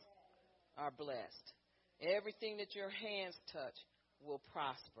descendants are blessed. Everything that your hands touch will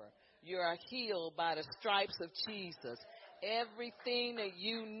prosper. You are healed by the stripes of Jesus. Everything that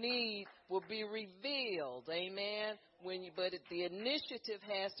you need will be revealed. Amen. But the initiative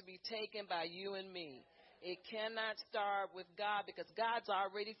has to be taken by you and me. It cannot start with God because God's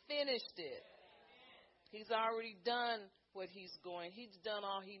already finished it. He's already done He's done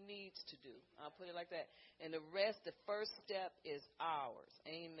all he needs to do. I'll put it like that. And the first step is ours.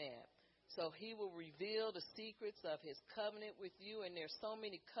 Amen. So he will reveal the secrets of his covenant with you. And there's so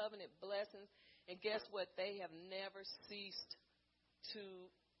many covenant blessings. And guess what? They have never ceased to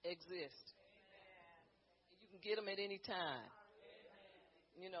exist. You can get them at any time.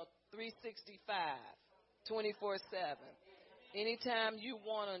 365, 24/7. Anytime you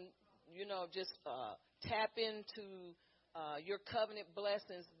want to, just tap into your covenant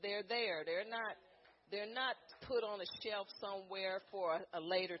blessings, they're there. They're not put on a shelf somewhere for a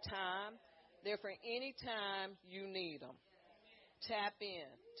later time. They're for any time you need them. Tap in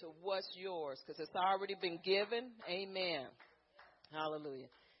to what's yours because it's already been given. Amen. Hallelujah.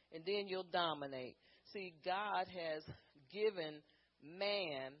 And then you'll dominate. See, God has given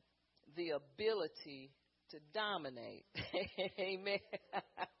man the ability to dominate. Amen.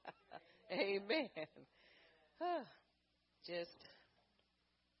 Amen.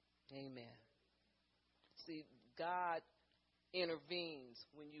 Amen. See, God intervenes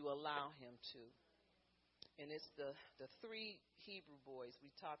when you allow him to. And it's the three Hebrew boys.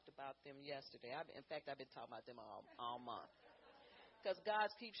 We talked about them yesterday. I've been talking about them all month. Because God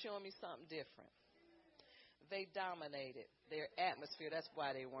keeps showing me something different. They dominated their atmosphere. That's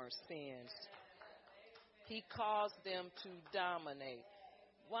why they weren't singed. He caused them to dominate.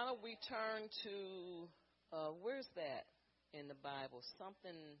 Why don't we turn to, where's that in the Bible?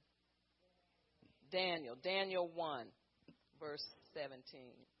 Daniel 1, verse 17.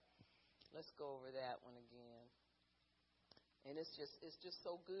 Let's go over that one again. And it's just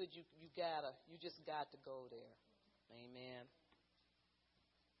so good. You just got to go there. Amen.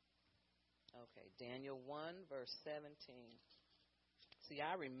 Okay, Daniel 1, verse 17. See,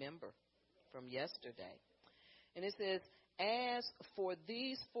 I remember from yesterday. And it says, as for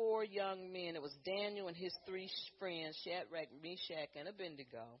these four young men, it was Daniel and his three friends, Shadrach, Meshach, and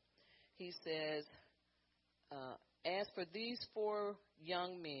Abednego. He says, as for these four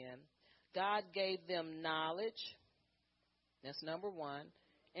young men, God gave them knowledge, that's number one,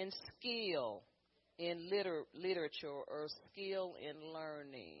 and skill in literature or skill in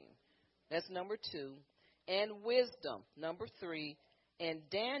learning. That's number two. And wisdom, number three. And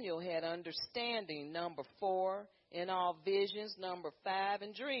Daniel had understanding, number four. In all visions, number 5.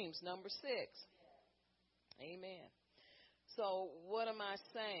 And dreams, number 6. Amen. So what am I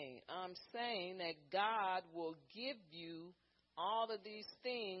saying? I'm saying that God will give you all of these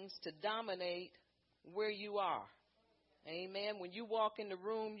things to dominate where you are. Amen. When you walk in the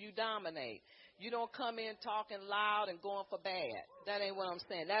room, you dominate. You don't come in talking loud and going for bad. That ain't what I'm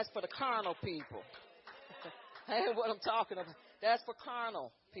saying. That's for the carnal people. That ain't what I'm talking about. That's for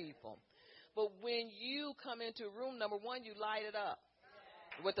carnal people. But when you come into a room, number one, you light it up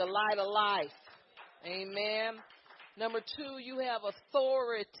with the light of life. Amen. Number two, you have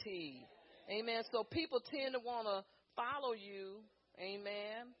authority. Amen. So people tend to want to follow you.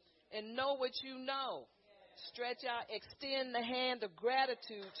 Amen. And know what you know. Stretch out, extend the hand of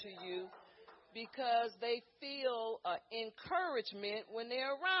gratitude to you because they feel encouragement when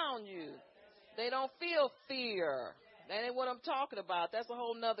they're around you. They don't feel fear. That ain't what I'm talking about. That's a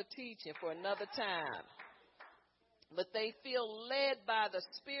whole nother teaching for another time. But they feel led by the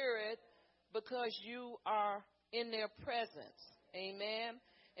Spirit because you are in their presence. Amen.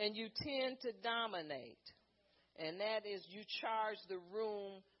 And you tend to dominate. And that is you charge the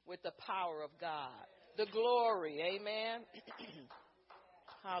room with the power of God. The glory. Amen.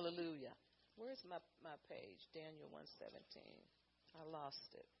 Hallelujah. Where's my page? Daniel 1:17. I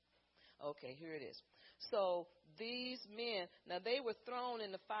lost it. Okay, here it is. So these men, now they were thrown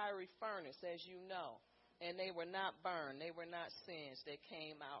in the fiery furnace, as you know, and they were not burned. They were not singed. They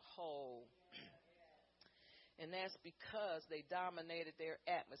came out whole. And that's because they dominated their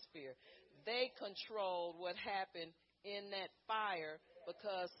atmosphere. They controlled what happened in that fire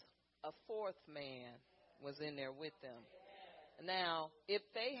because a fourth man was in there with them. Now, if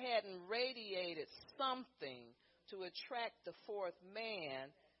they hadn't radiated something to attract the fourth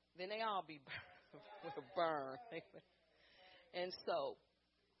man, then they all be burned. And so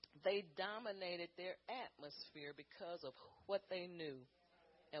they dominated their atmosphere because of what they knew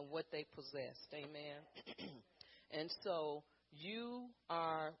and what they possessed. Amen. And so you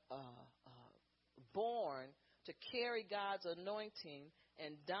are born to carry God's anointing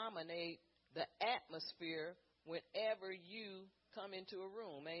and dominate the atmosphere whenever you come into a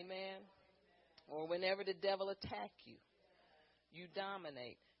room. Amen. Or whenever the devil attack you, you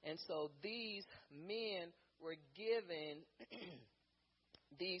dominate. And so these men were given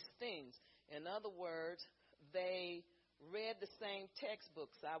these things. In other words, they read the same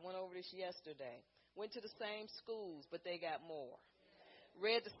textbooks. I went over this yesterday. Went to the same schools, but they got more.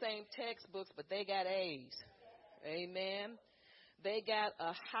 Read the same textbooks, but they got A's. Amen. They got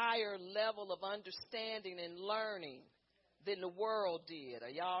a higher level of understanding and learning than the world did. Are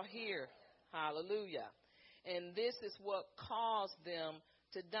y'all here? Hallelujah. And this is what caused them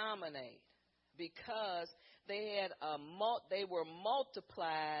to dominate, because they were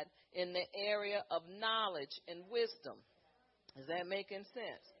multiplied in the area of knowledge and wisdom. Is that making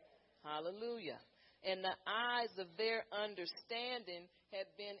sense? Hallelujah. And the eyes of their understanding had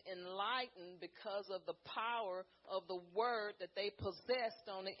been enlightened because of the power of the word that they possessed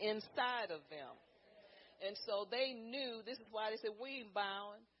on the inside of them. And so they knew, this is why they said, we ain't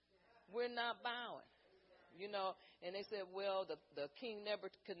bowing. We're not bowing. And they said, well, the King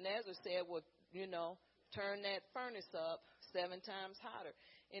Nebuchadnezzar said, well, turn that furnace up 7 times hotter.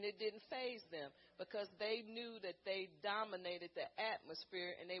 And it didn't faze them, because they knew that they dominated the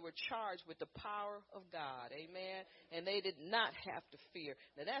atmosphere and they were charged with the power of God. Amen. And they did not have to fear.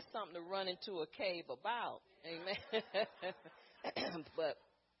 Now, that's something to run into a cave about. Amen.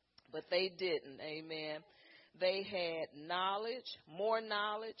 But they didn't. Amen. They had knowledge, more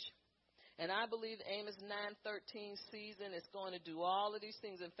knowledge. And I believe Amos 9:13 season is going to do all of these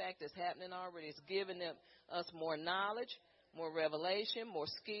things. In fact, it's happening already. It's giving us more knowledge, more revelation, more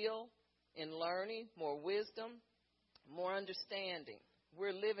skill in learning, more wisdom, more understanding.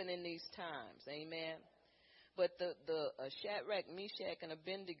 We're living in these times. Amen. But the Shadrach, Meshach, and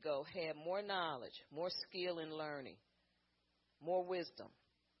Abednego had more knowledge, more skill in learning, more wisdom,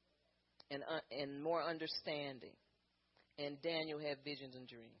 and more understanding. And Daniel had visions and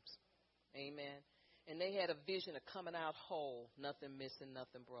dreams. Amen. And they had a vision of coming out whole, nothing missing,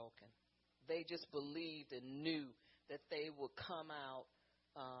 nothing broken. They just believed and knew that they would come out,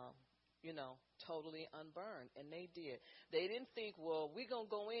 totally unburned. And they did. They didn't think, well, we're going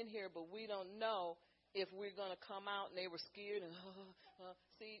to go in here, but we don't know if we're going to come out. And they were scared. And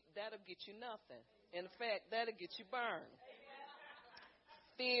see, that'll get you nothing. In fact, that'll get you burned.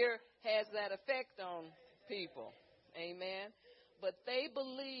 Fear has that effect on people. Amen. But they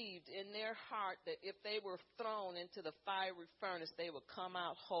believed in their heart that if they were thrown into the fiery furnace, they would come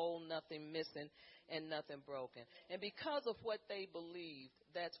out whole, nothing missing, and nothing broken. And because of what they believed,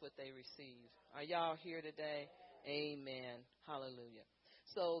 that's what they received. Are y'all here today? Amen. Hallelujah.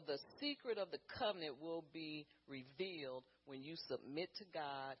 So the secret of the covenant will be revealed when you submit to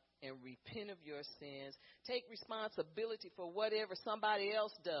God and repent of your sins. Take responsibility for whatever somebody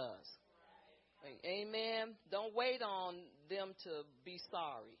else does. Amen. Don't wait on them to be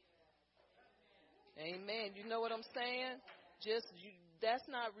sorry. Amen. You know what I'm saying? That's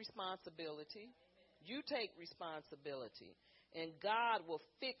not responsibility. You take responsibility. And God will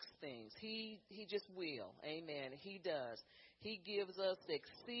fix things. He just will. Amen. He does. He gives us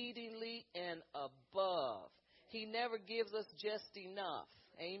exceedingly and above. He never gives us just enough.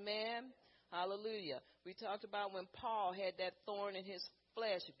 Amen. Hallelujah. We talked about when Paul had that thorn in his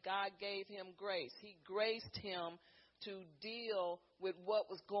flesh, God gave him grace. He graced him to deal with what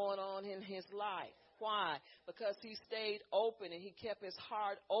was going on in his life. Why? Because he stayed open and he kept his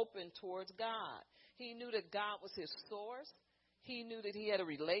heart open towards God. He knew that God was his source. He knew that he had a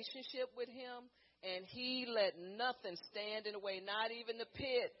relationship with him, and he let nothing stand in the way, not even the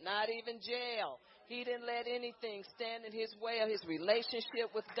pit, not even jail. He didn't let anything stand in his way of his relationship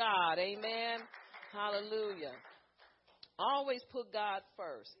with God. Amen. Hallelujah. Always put God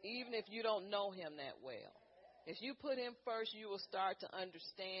first, even if you don't know him that well. If you put him first, you will start to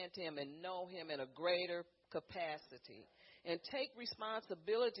understand him and know him in a greater capacity. And take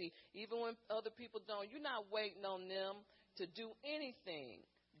responsibility even when other people don't. You're not waiting on them to do anything.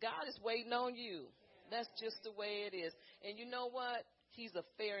 God is waiting on you. That's just the way it is. And you know what? He's a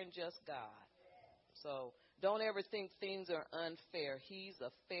fair and just God. So don't ever think things are unfair. He's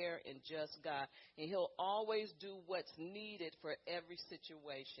a fair and just God. And he'll always do what's needed for every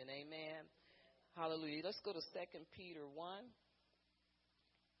situation. Amen. Hallelujah. Let's go to 2 Peter 1.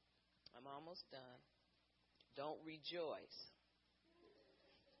 I'm almost done. Don't rejoice.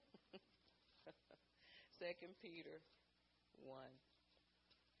 2 Peter 1.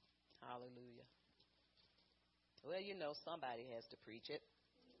 Hallelujah. Well, you know somebody has to preach it.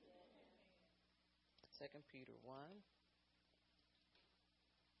 2 Peter 1.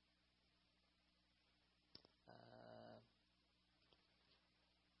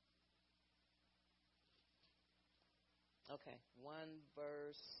 Okay, one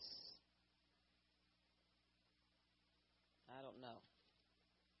verse, I don't know.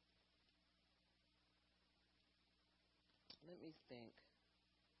 Let me think.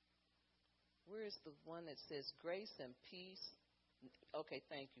 Where is the one that says grace and peace? Okay,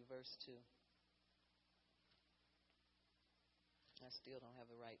 thank you, verse 2. I still don't have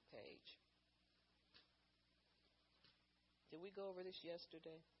the right page. Did we go over this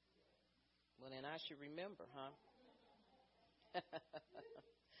yesterday? Well, then I should remember, huh?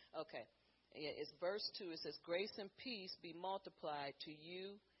 Okay. Yeah, it's verse 2. It says, grace and peace be multiplied to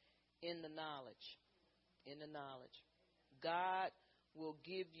you in the knowledge. In the knowledge. God will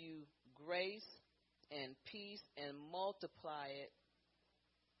give you grace and peace and multiply it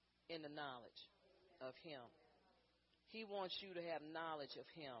in the knowledge of Him. He wants you to have knowledge of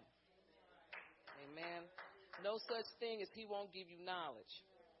Him. Amen. No such thing as He won't give you knowledge.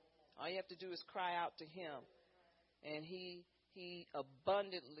 All you have to do is cry out to Him, and He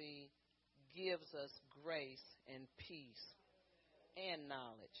abundantly gives us grace and peace and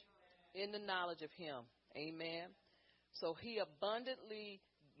knowledge in the knowledge of Him. Amen. So He abundantly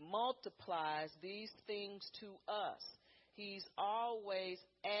multiplies these things to us. He's always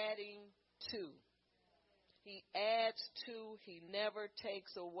adding to. He adds to. He never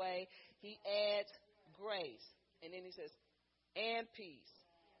takes away. He adds grace. And then He says, and peace.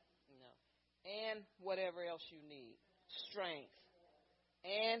 And whatever else you need. Strength.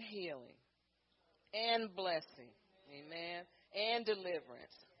 And healing. And blessing. Amen. And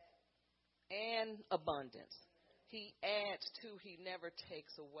deliverance. And abundance. He adds to. He never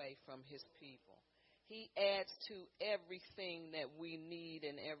takes away from His people. He adds to everything that we need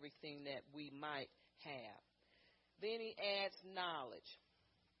and everything that we might have. Then He adds knowledge.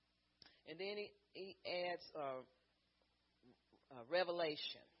 And then he adds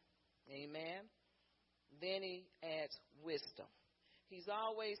revelation. Amen. Then He adds wisdom. He's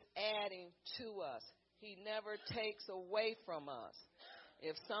always adding to us. He never takes away from us.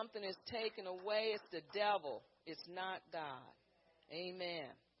 If something is taken away, it's the devil. It's not God. Amen.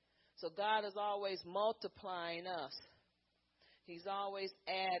 So God is always multiplying us. He's always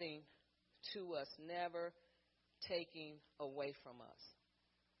adding to us, never taking away from us,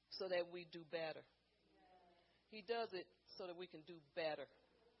 so that we do better. He does it so that we can do better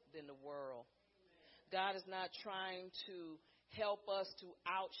than the world. God is not trying to help us to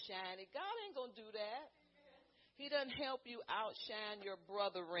outshine it. God ain't going to do that. He doesn't help you outshine your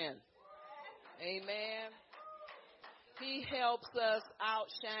brethren. Amen. He helps us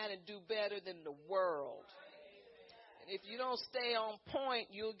outshine and do better than the world. And if you don't stay on point,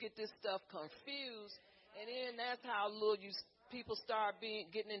 you'll get this stuff confused. And then that's how people start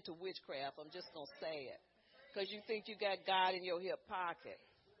getting into witchcraft. I'm just going to say it. Because you think you got God in your hip pocket.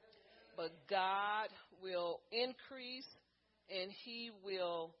 But God will increase and He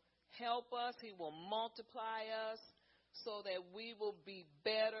will help us. He will multiply us so that we will be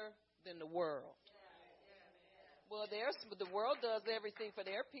better than the world. Well, the world does everything for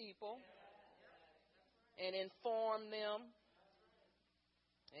their people and inform them.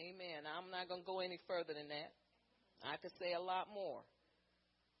 Amen. I'm not going to go any further than that. I could say a lot more.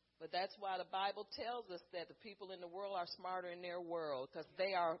 But that's why the Bible tells us that the people in the world are smarter in their world, because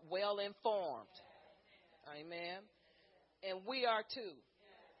they are well informed. Amen. And we are too.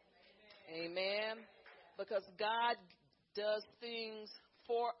 Amen. Because God does things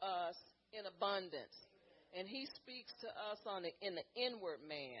for us in abundance. And He speaks to us in the inward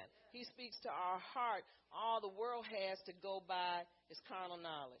man. He speaks to our heart. All the world has to go by is carnal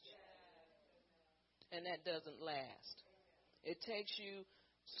knowledge. And that doesn't last. It takes you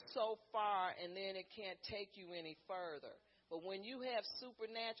so far, and then it can't take you any further. But when you have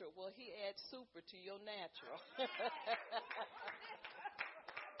supernatural, well, He adds super to your natural.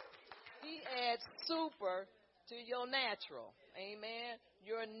 He adds super to your natural. Amen.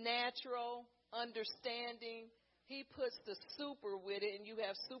 Your natural understanding, He puts the super with it, and you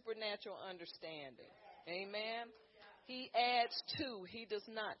have supernatural understanding. Amen. He adds to. He does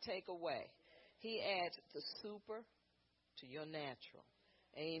not take away. He adds the super to your natural.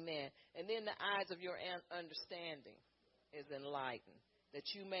 Amen. And then the eyes of your understanding is enlightened, that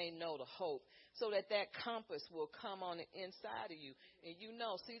you may know the hope, so that compass will come on the inside of you. And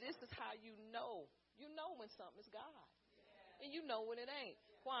see, this is how you know. You know when something is God. And you know when it ain't.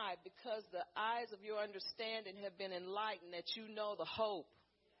 Why? Because the eyes of your understanding have been enlightened, that you know the hope,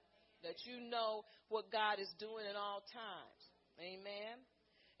 that you know what God is doing at all times. Amen.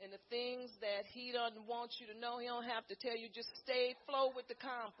 And the things that He doesn't want you to know, He don't have to tell you. Just flow with the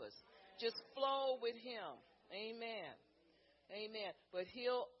compass. Just flow with Him. Amen. Amen. But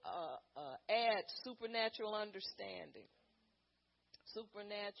He'll add supernatural understanding.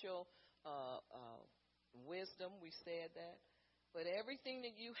 supernatural wisdom. We said that. But everything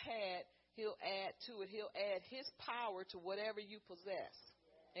that you had, he'll add to it. He'll add his power to whatever you possess.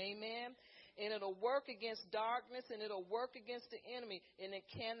 Amen. And it'll work against darkness, and it'll work against the enemy, and it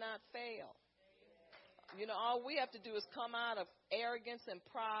cannot fail. You know, all we have to do is come out of arrogance and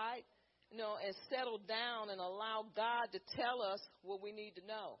pride, you know, and settle down and allow God to tell us what we need to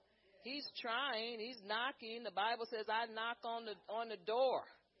know. He's trying. He's knocking. The Bible says, I knock on the door.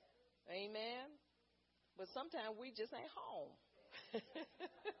 Amen. But sometimes we just ain't home.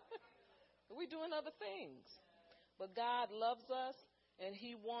 We're doing other things. But God loves us, and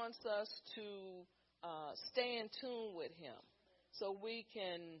he wants us to stay in tune with him so he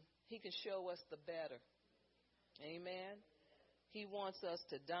can show us the better. Amen. He wants us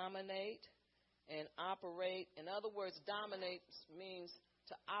to dominate and operate. In other words, dominate means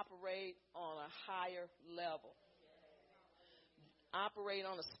to operate on a higher level. Operate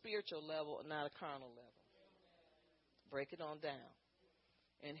on a spiritual level and not a carnal level. Break it on down.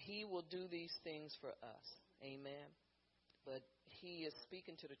 And he will do these things for us. Amen. But he is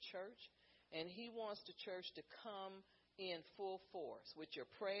speaking to the church, and he wants the church to come in full force with your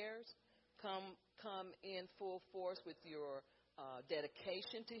prayers. Come in full force with your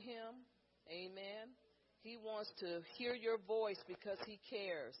dedication to him. Amen. He wants to hear your voice because he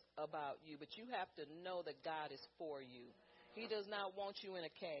cares about you. But you have to know that God is for you. He does not want you in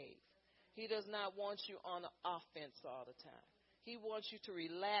a cave. He does not want you on the offense all the time. He wants you to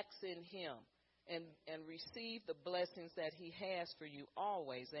relax in him and receive the blessings that he has for you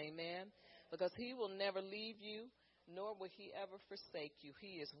always. Amen. Because he will never leave you, nor will he ever forsake you.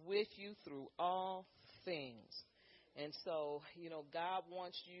 He is with you through all things. And so, you know, God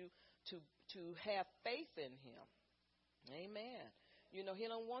wants you to have faith in him. Amen. You know, he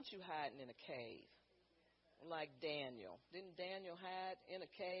don't want you hiding in a cave like Daniel. Didn't Daniel hide in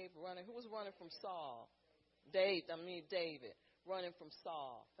a cave running? Who was running from Saul? David, running from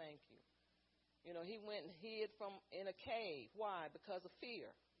Saul. Thank you. You know, he went and hid in a cave. Why? Because of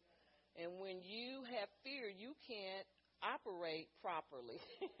fear. And when you have fear, you can't operate properly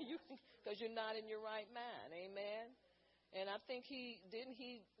because you're not in your right mind. Amen. And I think he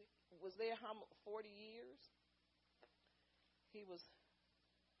was there 40 years? He was,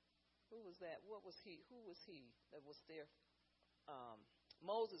 who was that? What was he? Who was he that was there?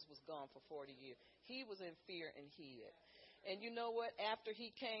 Moses was gone for 40 years. He was in fear and hid. And you know what? After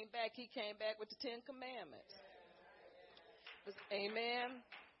he came back with the 10 Commandments. Amen.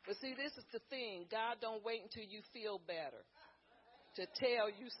 But see, this is the thing. God don't wait until you feel better to tell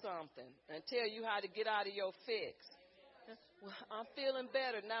you something and tell you how to get out of your fix. Well, I'm feeling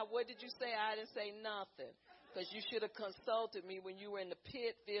better. Now, what did you say? I didn't say nothing because you should have consulted me when you were in the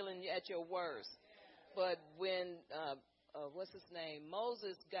pit feeling at your worst. But when, what's his name?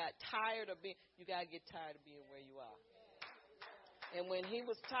 Moses got tired of you got to get tired of being where you are. And when he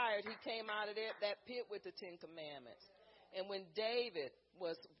was tired, he came out of that pit with the 10 Commandments. And when David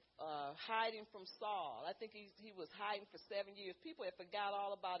was hiding from Saul, I think he was hiding for 7 years. People had forgot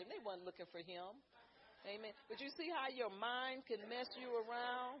all about him. They wasn't looking for him. Amen. But you see how your mind can mess you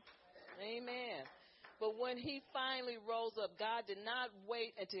around? Amen. But when he finally rose up, God did not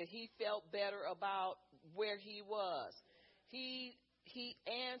wait until he felt better about where he was. He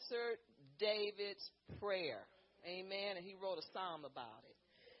answered David's prayer. Amen. And he wrote a psalm about it.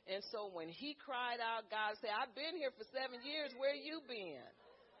 And so when he cried out, God said, I've been here for 7 years. Where you been?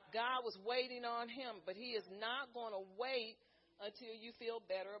 God was waiting on him, but he is not going to wait until you feel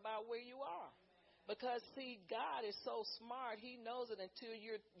better about where you are. Because, see, God is so smart. He knows that until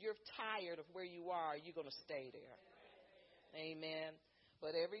you're tired of where you are, you're going to stay there. Amen.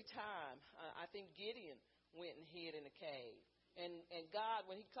 But every time, I think Gideon went and hid in a cave. And God,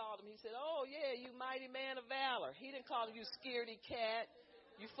 when he called him, he said, oh, yeah, you mighty man of valor. He didn't call him you scaredy cat,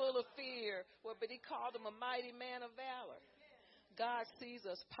 you full of fear. Well, but he called him a mighty man of valor. God sees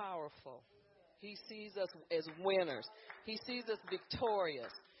us powerful. He sees us as winners. He sees us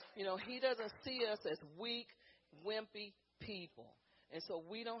victorious. You know, he doesn't see us as weak, wimpy people. And so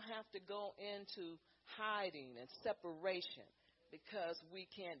we don't have to go into hiding and separation because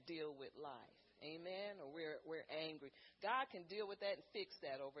we can't deal with life. Amen. Or we're angry. God can deal with that and fix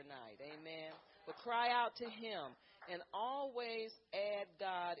that overnight. Amen. But cry out to him and always add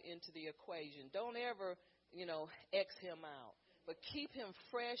God into the equation. Don't ever, X him out. But keep him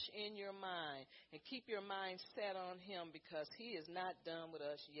fresh in your mind and keep your mind set on him because he is not done with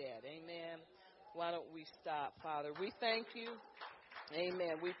us yet. Amen. Why don't we stop, Father? We thank you.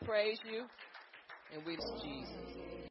 Amen. We praise you and we Jesus.